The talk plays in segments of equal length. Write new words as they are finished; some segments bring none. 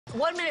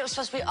1 minute it was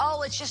supposed to be,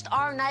 oh, it's just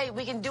our night.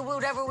 We can do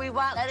whatever we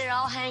want. Let it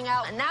all hang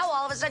out. And now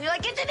all of a sudden you're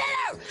like, get to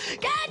dinner!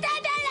 Get to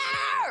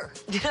dinner!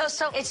 You know,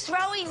 so it's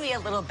throwing me a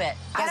little bit.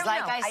 Because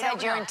like I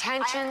said, your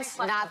intentions,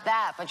 not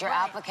that, but your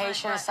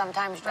application is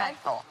sometimes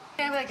dreadful.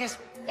 Like this.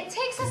 It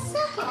takes a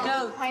second.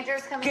 No,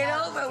 Pointers coming get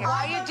out. over it.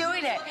 Why are you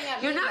doing it?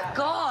 You're not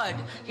God.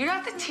 You're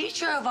not the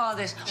teacher of all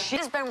this.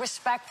 She's been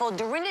respectful.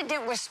 Dorinda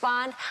didn't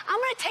respond. I'm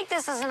going to take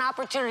this as an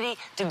opportunity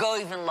to go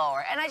even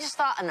lower. And I just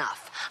thought,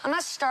 enough. I'm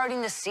not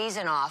starting the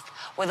season off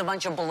with a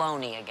bunch of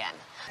baloney again.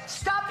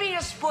 Stop being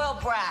a spoiled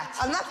brat.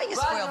 I'm not being a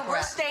spoiled brat.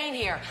 We're staying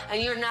here,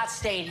 and you're not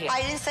staying here.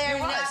 I didn't say I was.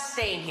 You're not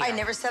staying here. I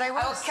never said I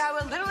was. Okay, I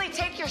will literally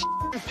take your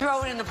and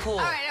throw it in the pool. All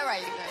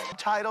right.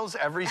 Titles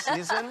every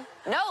season?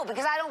 No,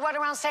 because I don't run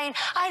around saying,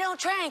 I don't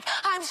drink,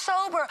 I'm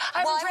sober,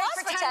 I've been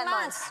drinking for 10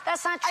 months.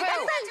 That's not true.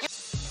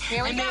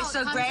 Here we go.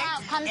 So great.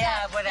 Comes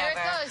out. Whatever. There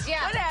it goes,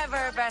 yeah.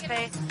 Whatever,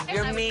 Bethany.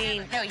 You're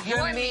mean. No,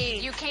 you're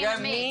mean. You You're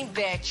mean,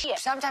 bitch.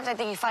 Sometimes I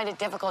think you find it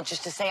difficult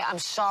just to say, I'm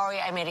sorry,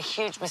 I made a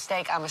huge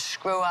mistake, I'm a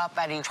screw-up,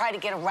 and you try to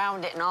get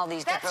around it in all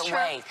these different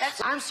ways.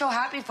 I'm so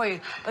happy for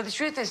you. But the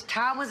truth is,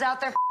 Tom was out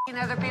there f***ing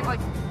other people.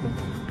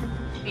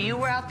 You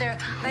were out there.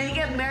 Then you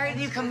get married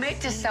and you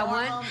commit to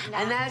someone,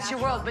 and that's your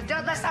world. But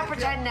let's not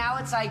pretend now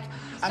it's like...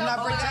 I'm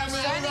not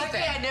pretending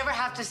anything. I never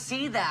have to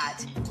see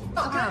that.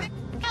 Come on.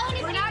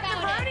 We're not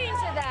converting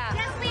to that.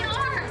 Yes, we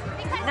are.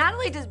 Because Not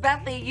only does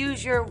Bethany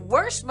use your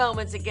worst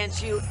moments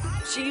against you,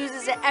 she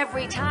uses it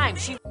every time.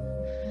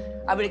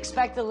 I would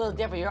expect a little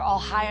different. You're all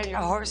high on your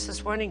horse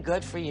this morning.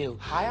 Good for you.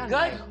 High on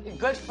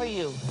Good for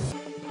you.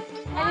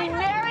 And he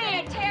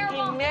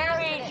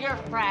married your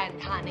friend,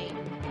 honey.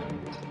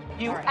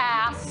 You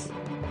ass.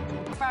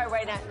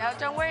 Right now. No,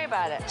 don't worry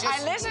about it.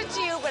 I listen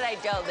to you, but I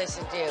don't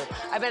listen to you.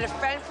 I've been a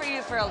friend for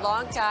you for a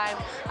long time.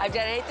 I've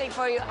done anything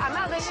for you. I'm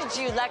not listening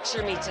to you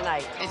lecture me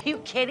tonight. Are you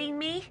kidding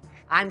me?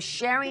 I'm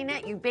sharing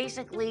it. You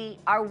basically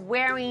are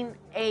wearing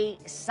a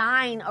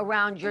sign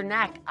around your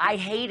neck. I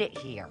hate it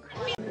here.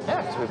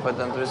 Yeah, so we put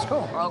them through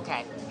school.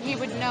 Okay. he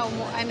would know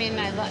more. I mean,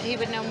 he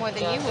would know more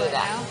than you would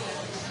know.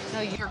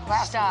 No, Your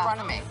glass in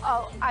front of me.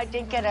 Oh, I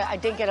didn't get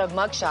a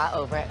mugshot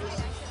over it.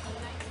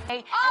 Oh, we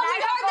heard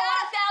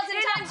that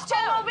 1,000 times, too.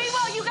 Oh,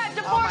 meanwhile, you got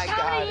divorced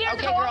how many years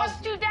Okay, ago? girls.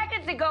 Almost 2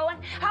 decades ago.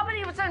 And how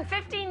many was on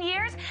 15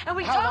 years? And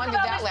we How talk long did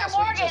about that Mr. last? What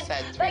you Morgan just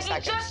said, 3 like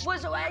seconds. he just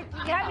was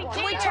having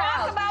we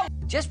talk about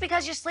just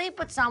because you sleep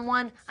with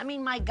someone. I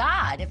mean, my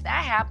God, if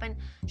that happened,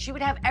 she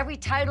would have every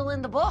title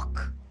in the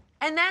book,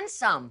 and then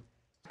some.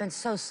 Been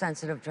so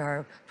sensitive to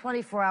her,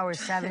 24 hours,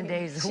 7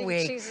 days a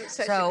week. She's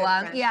such a good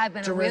friend. Yeah, I've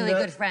been Dorinda. a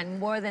really good friend,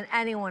 more than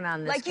anyone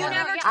on this. Like, you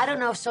planet. never- I don't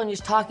know if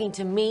Sonia's talking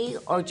to me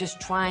or just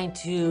trying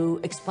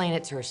to explain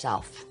it to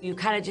herself. You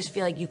kind of just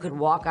feel like you could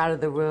walk out of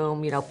the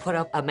room, you know, put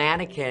up a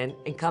mannequin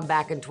and come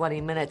back in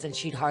 20 minutes and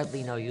she'd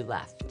hardly know you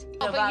left.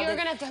 Oh, but you're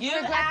gonna You've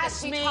regret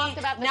asked this. We me talked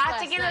about this not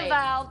last to get night.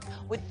 involved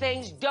with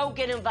things. Don't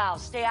get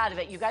involved. Stay out of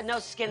it. You got no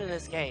skin in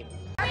this game.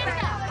 On the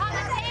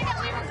day that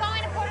we were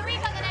going to Puerto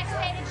Rico the next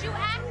day, did you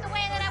act the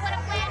way that I would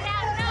have planned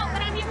out? No,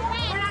 but I'm your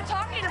friend. We're not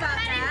talking about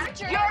that.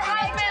 Your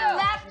husband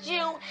left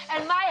you,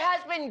 and my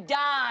husband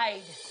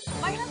died.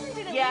 My husband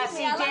didn't Yes, leave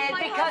me. he I love did,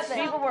 my because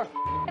husband. people were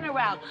f***ing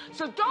around.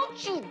 So don't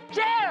you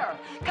dare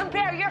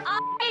compare your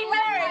f***ing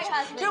marriage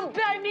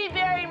to me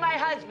marrying my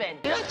husband.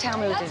 You don't tell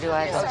me what to do.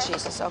 Oh,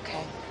 Jesus,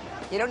 okay.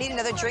 You don't need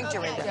another drink,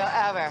 Dorinda. No,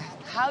 ever.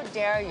 How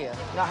dare you?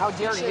 No, how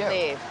dare you? You should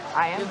leave.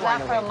 I am You've going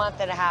left to for a leave. month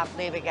and a half.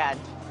 Leave again.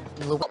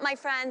 My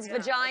friends'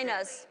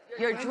 vaginas.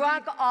 You're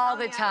drunk all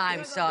the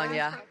time,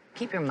 Sonia.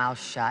 Keep your mouth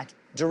shut.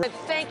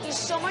 Thank you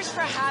so much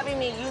for having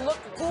me. You look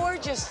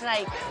gorgeous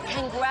tonight.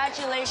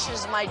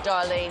 Congratulations, my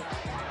darling.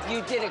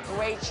 You did a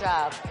great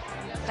job.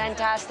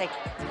 Fantastic.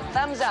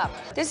 Thumbs up.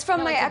 This is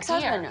from my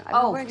ex-husband. I've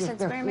been wearing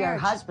since my your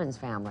marriage. husband's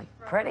family.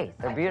 Pretty.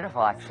 They're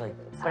beautiful, actually.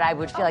 But I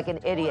would feel like an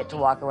idiot to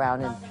walk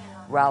around in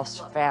Ralph's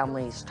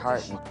family's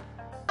tartan.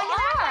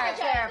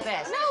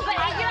 Therapist. No, but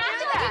you're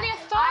acting like you're the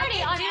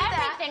authority on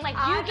everything. Like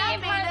you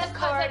gave her the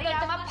authority. the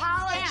I'm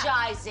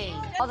apologizing.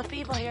 All the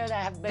people here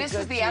that have been This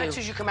good is the to you.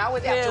 attitude you come out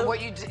with after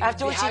what you did.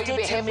 After what how you did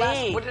to behaved me.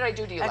 last- What did I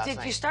do to you last did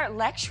night? you start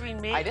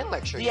lecturing me? I didn't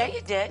lecture you. Yeah,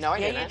 you did. No, I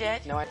yeah, didn't. you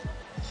did. No, I...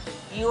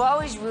 You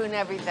always ruin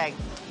everything.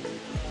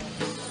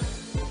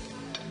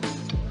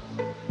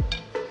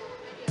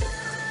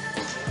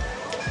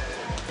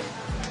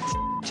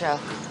 Joe,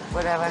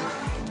 whatever.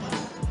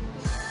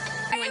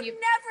 I have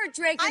never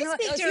drank. I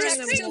speak you during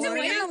the speak to me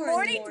morning. in the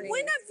morning.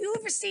 When have you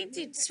ever seen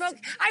you smoke?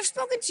 I've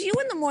spoken to you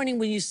in the morning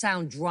when you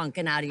sound drunk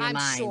and out of your I'm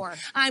mind. sure.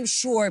 I'm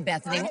sure,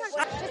 Bethany. Just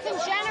in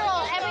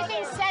general,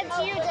 everything said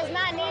to you does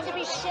not need to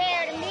be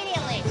shared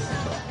immediately.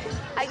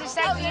 I just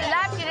said you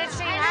left, you didn't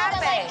seem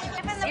happy.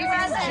 Even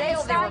in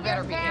jail, they were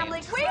better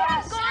behaved. We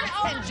have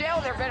gone In jail,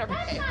 they're better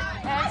behaved.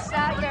 That's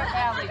not your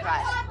family,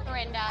 right?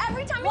 Dorinda.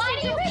 Every time Why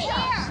do you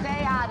care?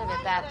 Stay out of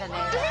it, Bethany.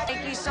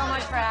 Thank you so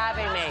much for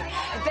having me.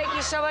 And thank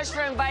you so much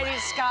for inviting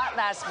Scott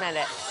last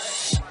minute.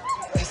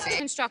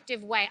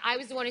 constructive way. I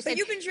was the one who said,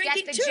 you've been get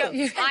drinking the too.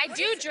 joke. I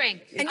do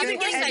drink. And Of you've been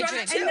course getting I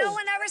drunk drink. too. No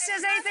one ever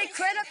says anything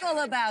critical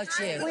about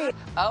you.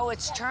 Oh,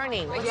 it's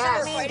turning. What's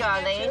that mean,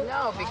 darling?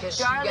 No, because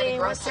she's getting Darling,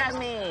 what's aggressive. that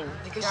mean?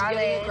 Because she's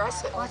getting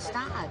aggressive. Well, it's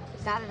not.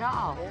 It's not at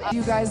all.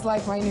 You guys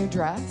like my new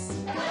dress?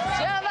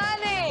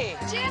 Giovanni!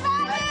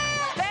 Giovanni!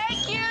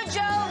 Thank you,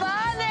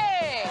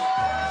 Giovanni!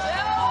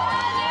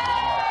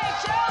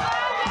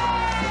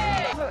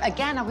 Giovanni!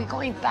 Again, are we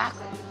going back?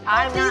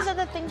 These are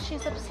the things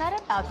she's upset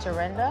about,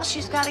 Dorinda.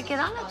 She's got to get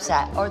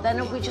unupset, or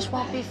then we just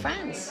won't be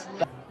friends.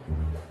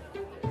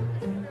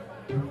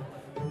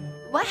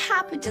 What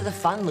happened to the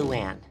fun,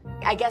 Luann?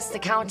 I guess the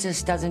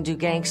Countess doesn't do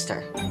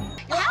gangster.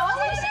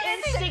 Always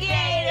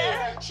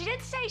instigator. She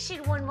didn't say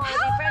she'd won more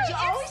than friends. You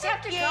always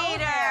have to go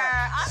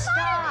there.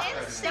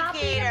 Stop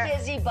being a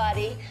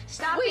busybody.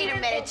 Stop Wait being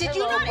a minute, did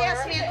you not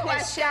ask me a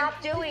question?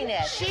 Stop doing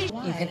it.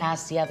 You can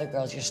ask the other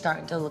girls. You're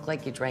starting to look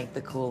like you drank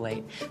the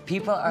Kool-Aid.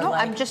 People are No,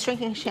 like... I'm just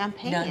drinking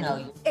champagne.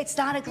 No. It's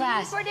not a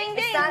glass.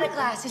 It's not a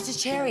glass. It's a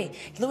cherry.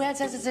 Luann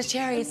says it's a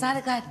cherry. It's not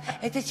a glass.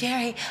 It's a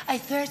cherry. I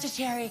swear it's a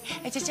cherry.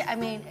 It's a cherry. I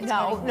mean, it's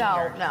No.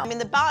 I mean,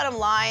 the bottom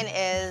line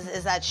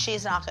is that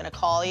she's not going to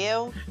call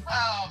you.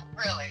 Oh,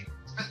 really?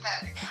 It's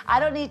pathetic. I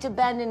don't need to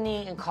bend a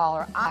knee and call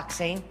her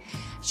oxing.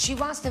 She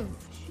wants to,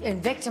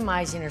 and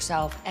victimizing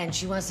herself, and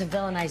she wants to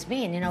villainize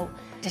me. And you know,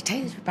 to tell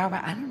you,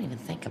 Barbara, I don't even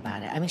think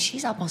about it. I mean,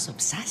 she's almost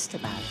obsessed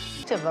about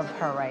it. Of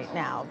her right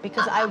now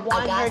because I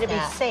want her to be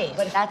safe.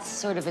 But that's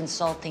sort of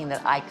insulting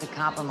that I could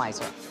compromise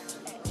her.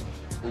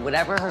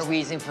 Whatever her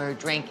reason for her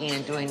drinking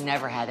and doing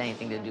never had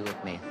anything to do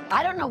with me.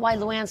 I don't know why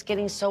Luann's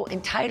getting so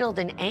entitled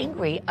and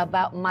angry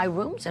about my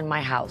rooms in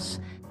my house.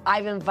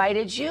 I've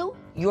invited you.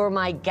 You're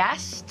my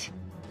guest.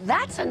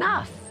 That's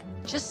enough.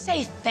 Just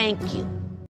say thank you.